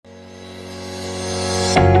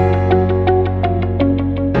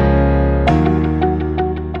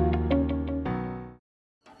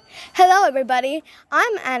everybody,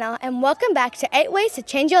 I'm Anna and welcome back to 8 Ways to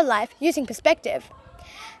Change Your Life Using Perspective.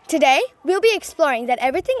 Today, we'll be exploring that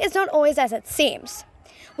everything is not always as it seems.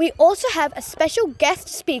 We also have a special guest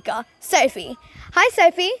speaker, Sophie. Hi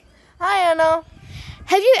Sophie. Hi Anna.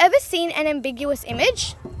 Have you ever seen an ambiguous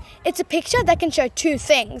image? It's a picture that can show two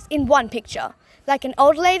things in one picture, like an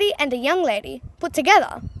old lady and a young lady put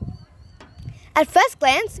together. At first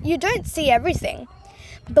glance, you don't see everything.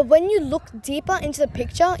 But when you look deeper into the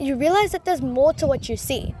picture, you realize that there's more to what you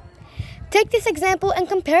see. Take this example and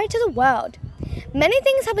compare it to the world. Many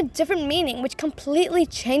things have a different meaning which completely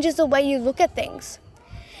changes the way you look at things.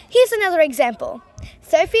 Here's another example.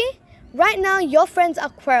 Sophie, right now your friends are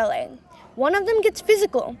quarreling. One of them gets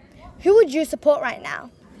physical. Who would you support right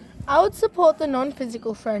now? I would support the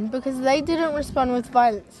non-physical friend because they didn't respond with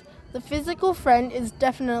violence. The physical friend is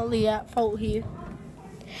definitely at fault here.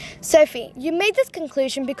 Sophie, you made this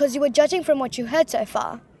conclusion because you were judging from what you heard so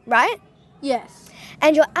far, right? Yes.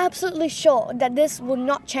 And you're absolutely sure that this will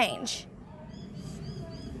not change?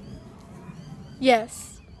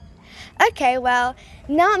 Yes. Okay, well,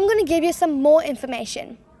 now I'm going to give you some more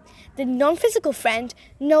information. The non-physical friend,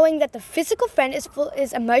 knowing that the physical friend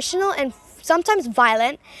is emotional and sometimes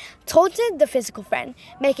violent, taunted the physical friend,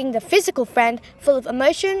 making the physical friend full of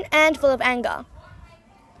emotion and full of anger.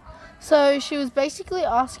 So she was basically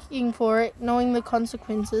asking for it, knowing the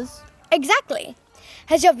consequences. Exactly.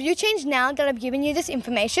 Has your view changed now that I've given you this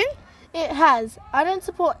information? It has. I don't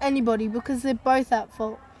support anybody because they're both at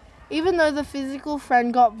fault. Even though the physical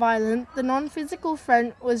friend got violent, the non-physical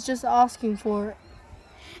friend was just asking for it.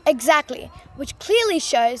 Exactly, which clearly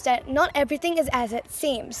shows that not everything is as it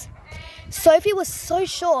seems. Sophie was so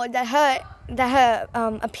sure that her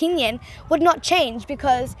opinion would not change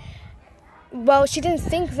because, well, she didn't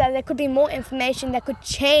think that there could be more information that could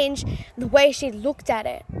change the way she looked at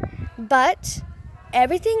it. But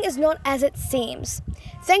everything is not as it seems.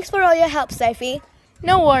 Thanks for all your help, Sophie.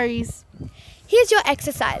 No worries. Here's your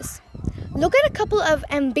exercise. Look at a couple of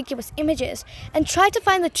ambiguous images and try to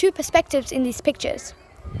find the two perspectives in these pictures.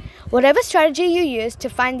 Whatever strategy you use to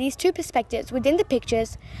find these two perspectives within the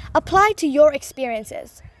pictures, apply to your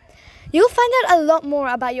experiences. You'll find out a lot more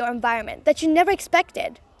about your environment that you never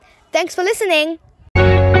expected. Thanks for listening.